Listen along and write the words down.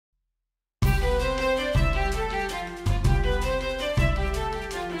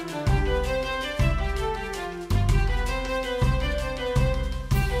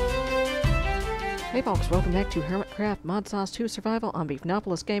Hey folks, welcome back to Hermitcraft Modsauce 2 Survival on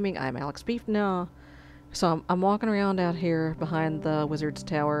Beefgnawpolis Gaming. I'm Alex Beefgnaw. So I'm walking around out here behind the Wizard's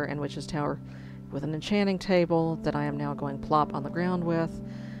Tower and Witch's Tower with an enchanting table that I am now going plop on the ground with.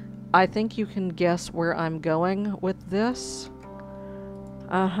 I think you can guess where I'm going with this.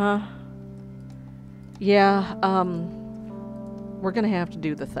 Yeah, we're gonna have to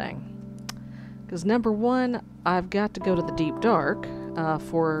do the thing. Because number one, I've got to go to the Deep Dark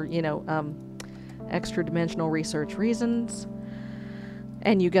for, extra dimensional research reasons.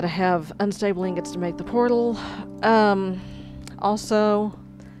 And you gotta have unstable ingots to make the portal. Also,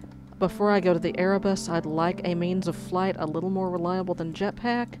 before I go to the Erebus, I'd like a means of flight a little more reliable than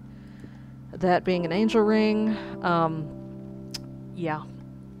jetpack. That being an angel ring. Yeah.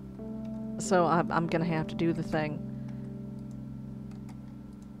 So I'm gonna have to do the thing.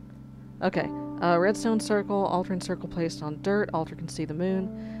 Okay. Redstone circle, altering circle placed on dirt. Altar can see the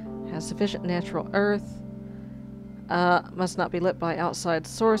moon. Has sufficient natural earth. Must not be lit by outside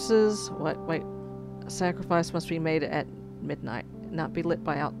sources. Wait. A sacrifice must be made at midnight. Not be lit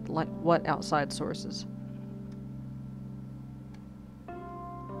by what outside sources?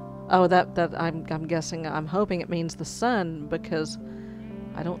 Oh, that I'm guessing. I'm hoping it means the sun because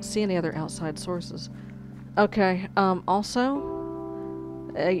I don't see any other outside sources. Okay.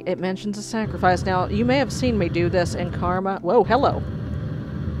 Also, it mentions a sacrifice. Now, you may have seen me do this in Karma. Whoa, hello.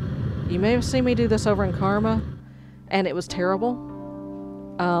 You may have seen me do this over in Karma, and it was terrible.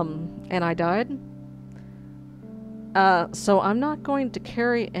 And I died. So I'm not going to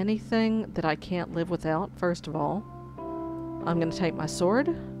carry anything that I can't live without, first of all. I'm going to take my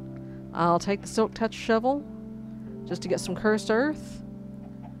sword. I'll take the Silk Touch shovel, just to get some cursed earth.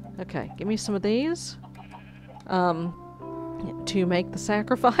 Okay, give me some of these. To make the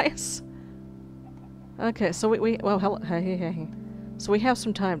sacrifice. Okay, so well, hello, hey. So we have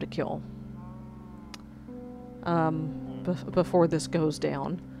some time to kill. Before this goes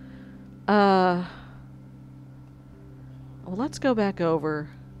down. Well, let's go back over.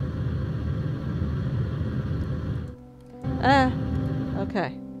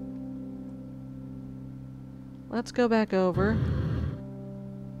 Okay. Let's go back over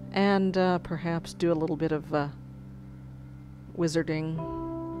and perhaps do a little bit of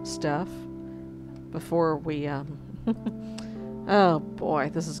wizarding stuff before we oh boy,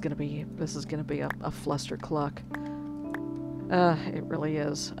 this is gonna be a fluster cluck. It really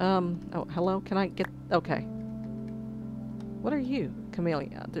is. Oh, hello, can I get... Okay. What are you?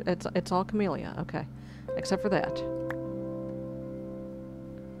 Camellia. It's all camellia, okay. Except for that.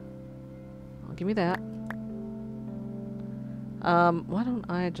 Well, give me that. Why don't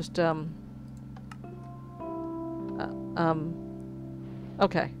I just,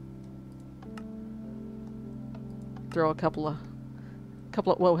 okay. Throw a couple of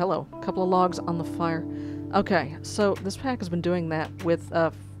whoa, hello. Couple of logs on the fire. Okay, so this pack has been doing that with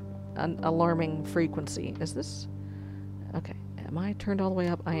an alarming frequency. Is this... Okay, am I turned all the way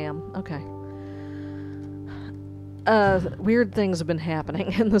up? I am. Okay. Weird things have been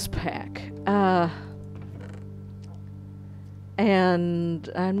happening in this pack. And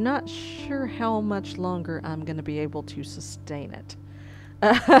I'm not sure how much longer I'm going to be able to sustain it.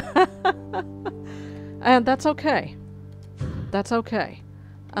 And that's okay. That's okay.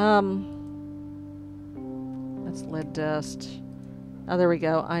 That's lead dust. Oh, there we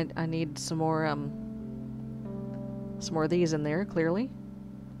go. I need some more of these in there, clearly.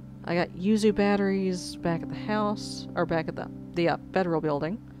 I got yuzu batteries back at the house, or back at the federal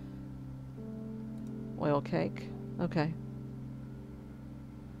building. Oil cake. Okay.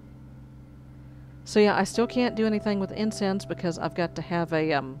 So yeah, I still can't do anything with incense because I've got to have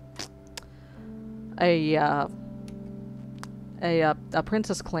a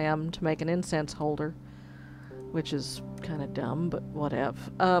princess clam to make an incense holder, which is kind of dumb, but whatever.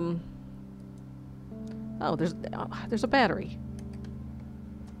 Oh, there's a battery.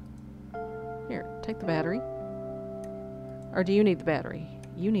 Here, take the battery. Or do you need the battery?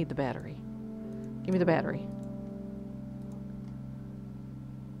 You need the battery. Give me the battery.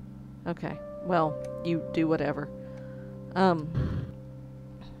 Okay. Well, you do whatever. No,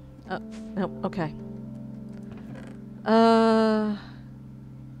 okay. I'll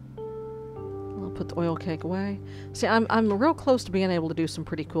put the oil cake away. See, I'm real close to being able to do some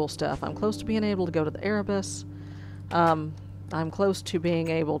pretty cool stuff. I'm close to being able to go to the Erebus. I'm close to being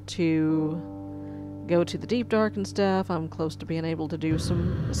able to go to the Deep Dark and stuff. I'm close to being able to do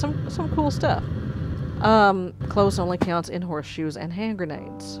some cool stuff. Close only counts in horseshoes and hand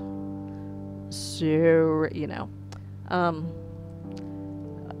grenades. So, you know.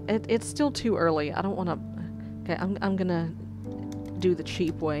 It's still too early. I don't want to... Okay, I'm gonna do the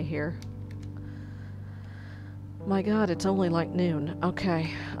cheap way here. My god, it's only like noon.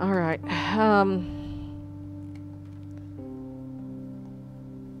 Okay, alright.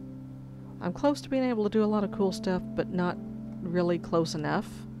 I'm close to being able to do a lot of cool stuff, but not really close enough.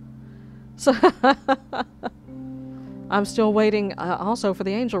 So, I'm still waiting, also for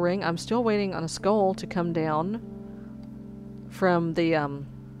the angel ring, I'm still waiting on a skull to come down from the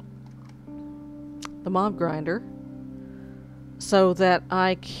mob grinder so that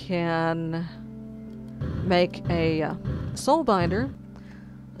I can make a soul binder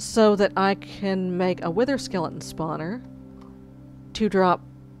so that I can make a wither skeleton spawner to drop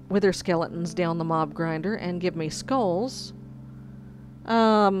wither skeletons down the mob grinder and give me skulls.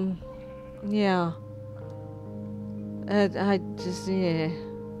 Yeah. I just, yeah.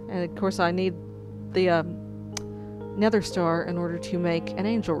 And of course I need the nether star in order to make an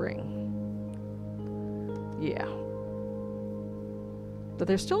angel ring. Yeah. But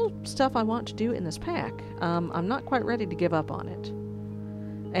there's still stuff I want to do in this pack. I'm not quite ready to give up on it.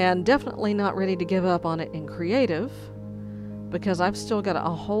 And definitely not ready to give up on it in creative, because I've still got a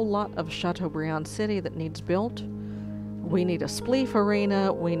whole lot of Chateaubriand City that needs built. We need a spleef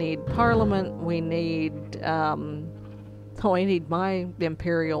arena, we need Parliament, we need my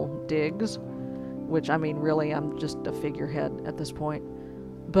Imperial digs, which, I mean, really, I'm just a figurehead at this point.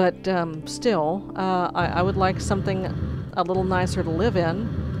 But still, I would like something a little nicer to live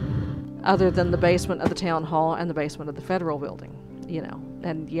in, other than the basement of the town hall and the basement of the federal building, you know.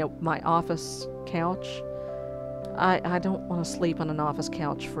 And, you know, my office couch, I don't want to sleep on an office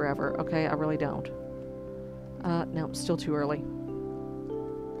couch forever, okay? I really don't. No, it's still too early.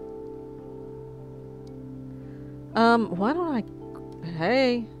 Why don't I...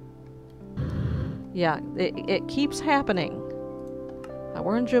 Hey. Yeah, it keeps happening. I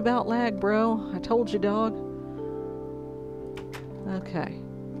warned you about lag, bro. I told you, dog. Okay.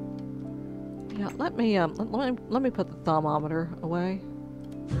 Yeah, let me put the thermometer away.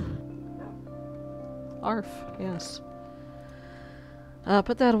 Arf, yes.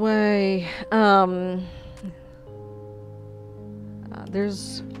 Put that away.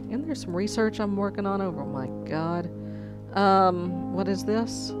 There's some research I'm working on. Oh my god. What is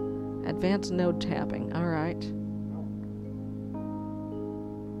this? Advanced node tapping. Alright.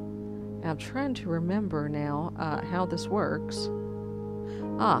 I'm trying to remember now how this works.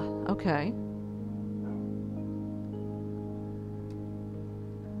 Ah, okay.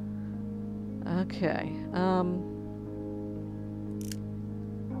 Okay.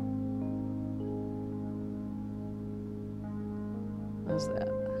 What's that?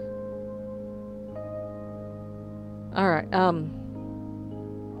 Alright,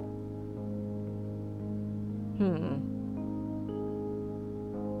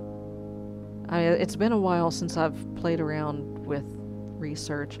 it's been a while since I've played around with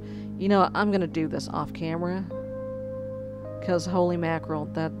research. You know, I'm gonna do this off camera, because holy mackerel,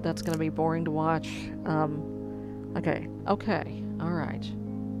 that's gonna be boring to watch. Okay, alright.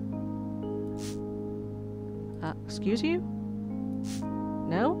 Excuse you?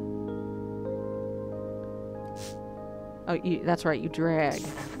 No? Oh, that's right, you drag.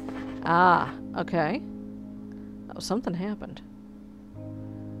 Ah, okay. Oh, something happened.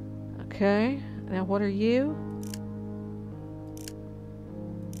 Okay, now what are you?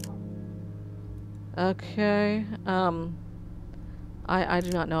 Okay, I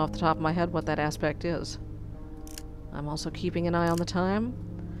do not know off the top of my head what that aspect is. I'm also keeping an eye on the time.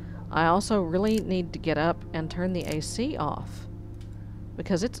 I also really need to get up and turn the AC off.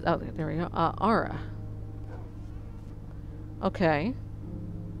 Because it's... Oh, there we go. Aura. Okay.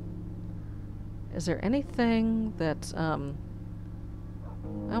 Is there anything that's,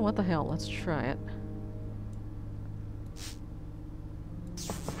 Oh, what the hell? Let's try it.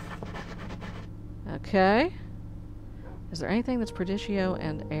 Okay. Is there anything that's Perditio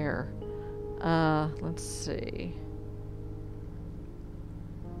and air? Let's see.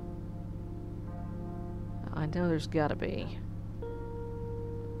 I know there's gotta be.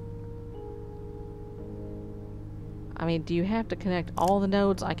 I mean, do you have to connect all the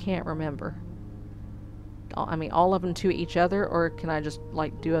nodes? I can't remember. I mean, all of them to each other, or can I just,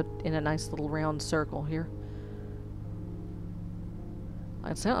 like, do it in a nice little round circle here?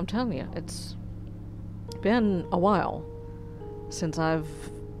 I'm telling you, it's been a while since I've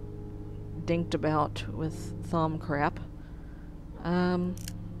dinked about with thumb crap.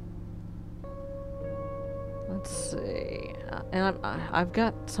 Let's see. And I've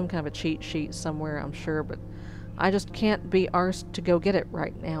got some kind of a cheat sheet somewhere, I'm sure, but I just can't be arsed to go get it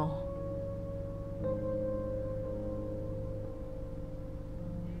right now.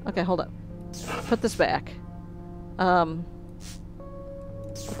 Okay, hold up. Put this back. Put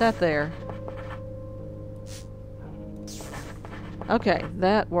that there. Okay,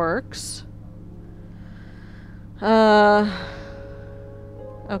 that works.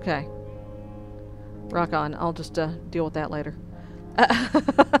 Okay. Rock on. I'll just deal with that later.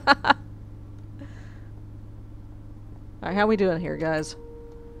 Alright, how we doing here, guys?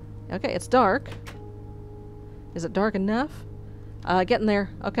 Okay, it's dark. Is it dark enough? Getting there.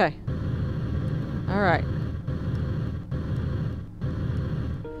 Okay. Alright.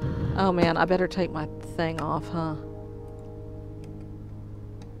 Oh man, I better take my thing off, huh?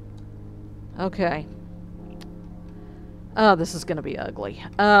 Okay. Oh, this is gonna be ugly.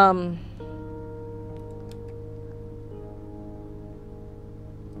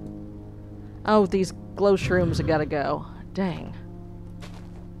 Oh, these glow shrooms have gotta go. Dang.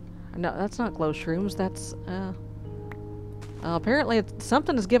 No, that's not glow shrooms, that's, apparently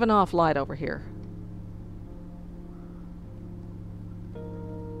something is giving off light over here.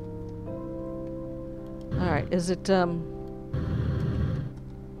 Alright, is it,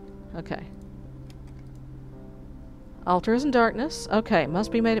 okay. Altar is in darkness. Okay,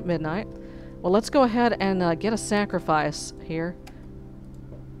 must be made at midnight. Well, let's go ahead and get a sacrifice here.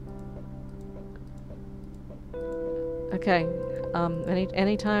 Okay,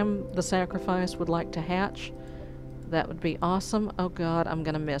 anytime the sacrifice would like to hatch, that would be awesome. Oh god, I'm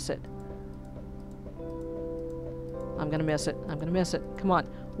gonna miss it. I'm gonna miss it. I'm gonna miss it. Come on.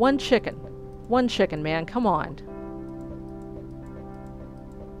 One chicken. One chicken, man. Come on.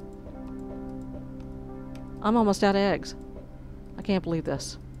 I'm almost out of eggs. I can't believe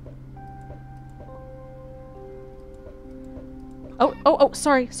this. Oh,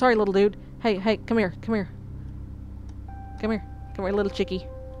 sorry, little dude. Hey, come here. Come here, little chickie.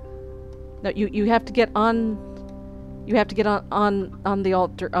 No, you have to get on... You have to get on the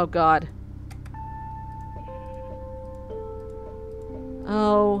altar. Oh, God.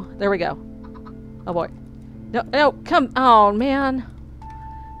 Oh, there we go. Oh, boy. No, come... Oh, man.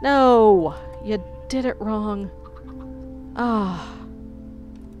 No, you did it wrong. Ah. Oh.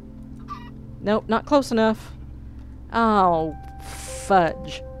 Nope, not close enough. Oh,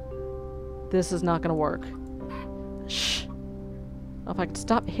 fudge. This is not gonna work. Shh. Oh, if I could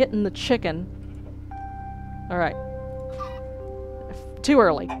stop hitting the chicken. Alright. Too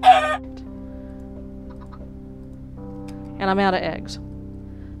early. And I'm out of eggs.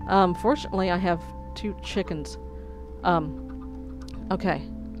 Fortunately, I have 2 chickens. Okay.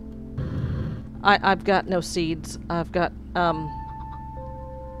 I've got no seeds. I've got, oh,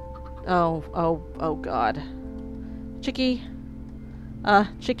 God. Chickie?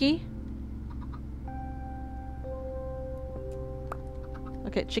 Chickie?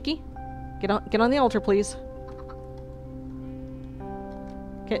 Okay, Chickie? Get on the altar, please.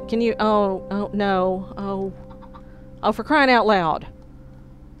 Can you... Oh, no. Oh, for crying out loud.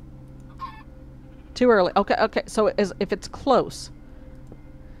 Too early. Okay, so if it's close...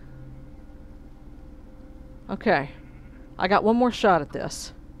 Okay. I got one more shot at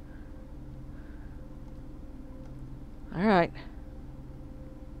this. Alright.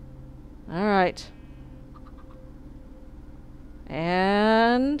 Alright.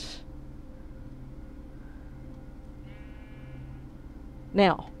 And...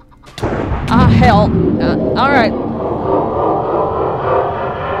 Now. Ah, hell. Alright.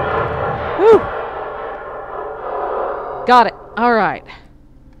 Whew. Got it. Alright.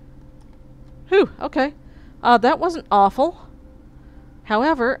 Whew, okay. That wasn't awful.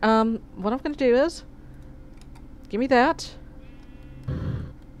 However, what I'm going to do is... Give me that.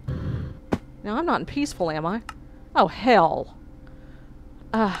 Now, I'm not in peaceful, am I? Oh, hell.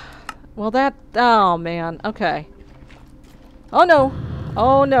 Well, that... Oh, man. Okay. Oh, no.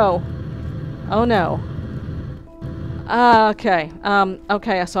 Oh, no. Oh, no. Okay.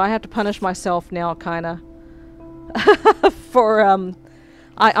 Okay, so I have to punish myself now, kinda. For,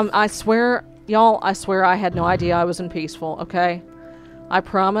 I swear... Y'all, I swear I had no idea I was in peaceful, okay? I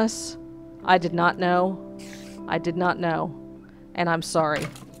promise I did not know. I did not know. And I'm sorry.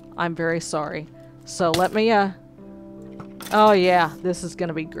 I'm very sorry. So let me, Oh, yeah. This is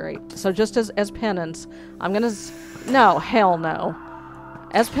gonna be great. So just as penance, I'm gonna... No, hell no.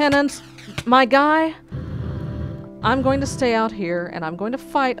 As penance, my guy, I'm going to stay out here, and I'm going to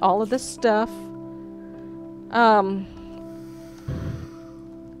fight all of this stuff.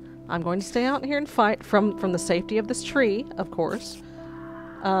 I'm going to stay out here and fight from the safety of this tree, of course.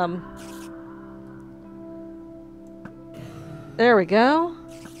 There we go.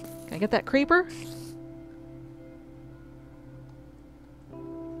 Can I get that creeper?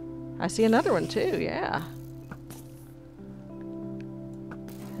 I see another one too, yeah.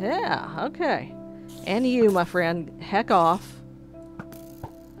 Yeah, okay. And you, my friend, heck off.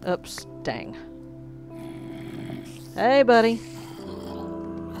 Oops, dang. Hey, buddy.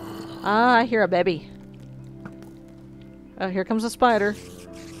 Ah, I hear a baby. Oh, here comes a spider.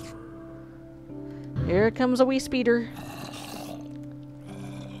 Here comes a wee speeder.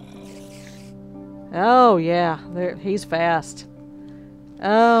 Oh yeah, there, he's fast.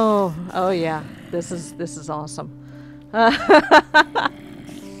 Oh yeah, this is awesome.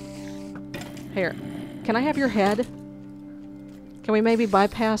 Here, can I have your head? Can we maybe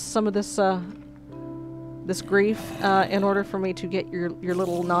bypass some of this this grief in order for me to get your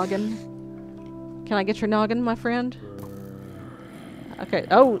little noggin? Can I get your noggin, my friend? Okay.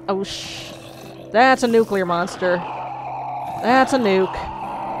 Oh shh. That's a nuclear monster. That's a nuke.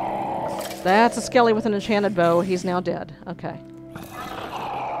 That's a skelly with an enchanted bow. He's now dead. Okay.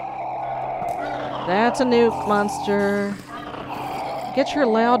 That's a nuke monster. Get your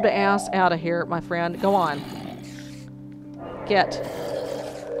loud ass out of here, my friend. Go on. Get.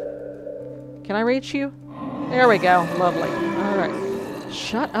 Can I reach you? There we go. Lovely. Alright.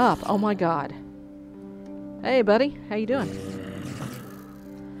 Shut up. Oh my god. Hey, buddy. How you doing?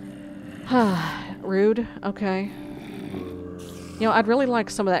 Rude. Okay. You know, I'd really like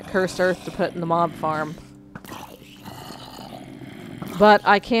some of that cursed earth to put in the mob farm. But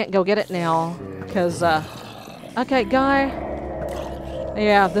I can't go get it now, because, okay, guy.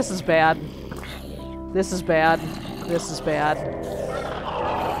 Yeah, this is bad. This is bad. This is bad.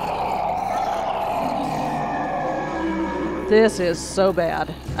 This is so bad.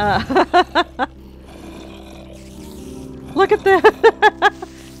 Look at that!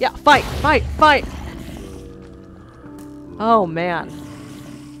 Yeah, fight, fight, fight! Oh, man.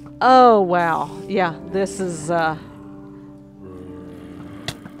 Oh, wow. Yeah, this is,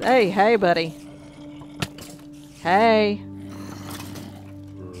 Hey, buddy. Hey.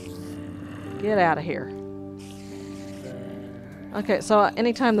 Get out of here. Okay, so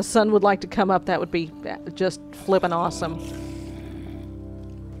anytime the sun would like to come up, that would be just flippin' awesome.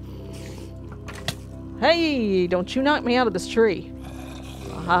 Hey, don't you knock me out of this tree.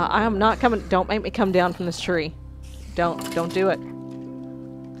 I am not coming. Don't make me come down from this tree. Don't do it.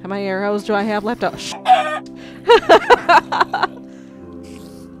 How many arrows do I have left? Oh, shit.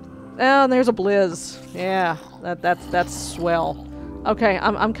 Oh, and there's a blizz. Yeah, that's swell. Okay,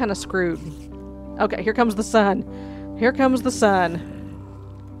 I'm kind of screwed. Okay, here comes the sun. Here comes the sun.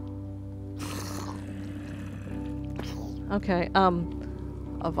 Okay,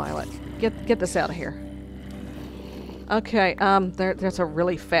 a violet. Get this out of here. Okay, there's a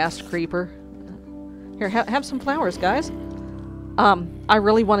really fast creeper. Here, have some flowers, guys. I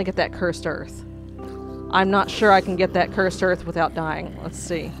really want to get that cursed earth. I'm not sure I can get that cursed earth without dying. Let's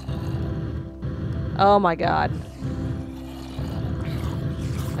see. Oh my god.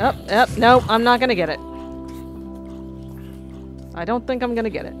 No, I'm not gonna get it. I don't think I'm gonna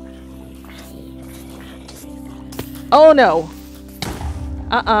get it. Oh no!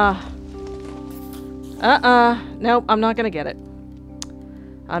 Nope, I'm not gonna get it.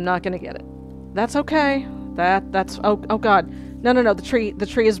 I'm not gonna get it. That's okay. That's oh god. No, the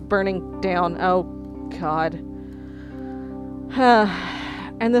tree is burning down. Oh god.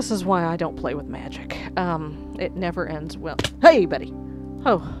 And this is why I don't play with magic. It never ends well. Hey, buddy.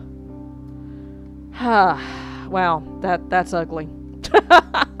 Oh. Wow, that's ugly.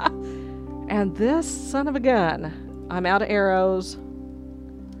 And this son of a gun. I'm out of arrows.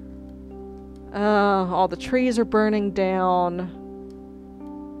 All the trees are burning down.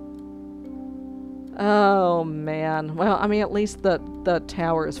 Oh, man. Well, I mean, at least the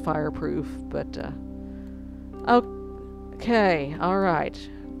tower is fireproof, but, okay, alright.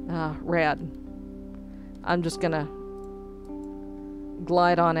 Rad. I'm just gonna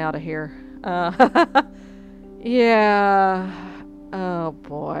glide on out of here. Yeah. Oh,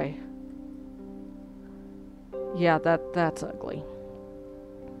 boy. Yeah, that's ugly.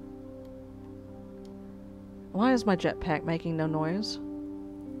 Why is my jetpack making no noise?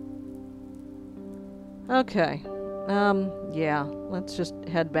 Okay. Yeah. Let's just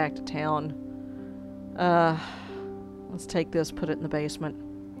head back to town. Let's take this, put it in the basement.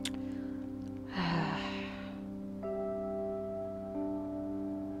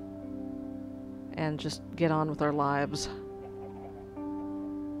 And just get on with our lives.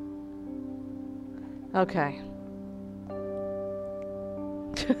 Okay.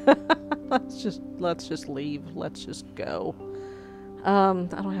 Let's just leave. Let's just go. I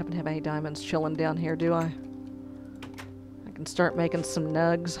don't happen to have any diamonds chilling down here, do I? I can start making some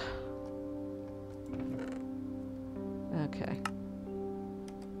nugs. Okay.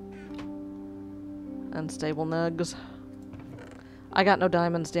 Unstable nugs. I got no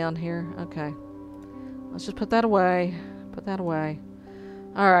diamonds down here. Okay. Let's just put that away. Put that away.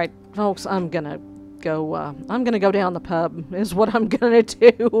 Alright, folks, I'm gonna go down the pub, is what I'm gonna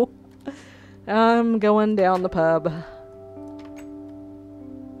do. I'm going down the pub.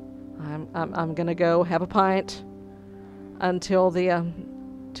 I'm gonna go have a pint until the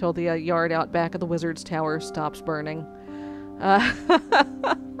yard out back of the wizard's tower stops burning.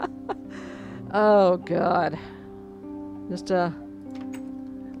 Oh God. Just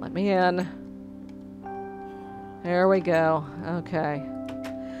let me in. There we go. Okay.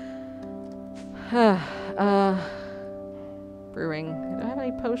 Brewing. Do I have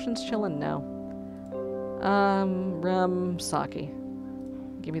any potions chilling? No. Rum, sake.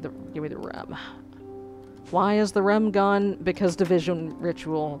 Give me the rum. Why is the rum gone? Because division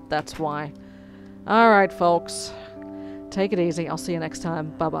ritual. That's why. All right, folks. Take it easy. I'll see you next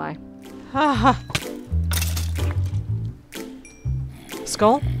time. Bye-bye.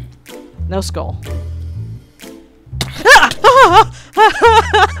 Skull? No skull.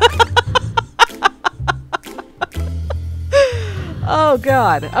 Oh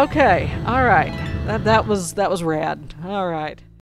God. Okay. All right. That was rad. All right.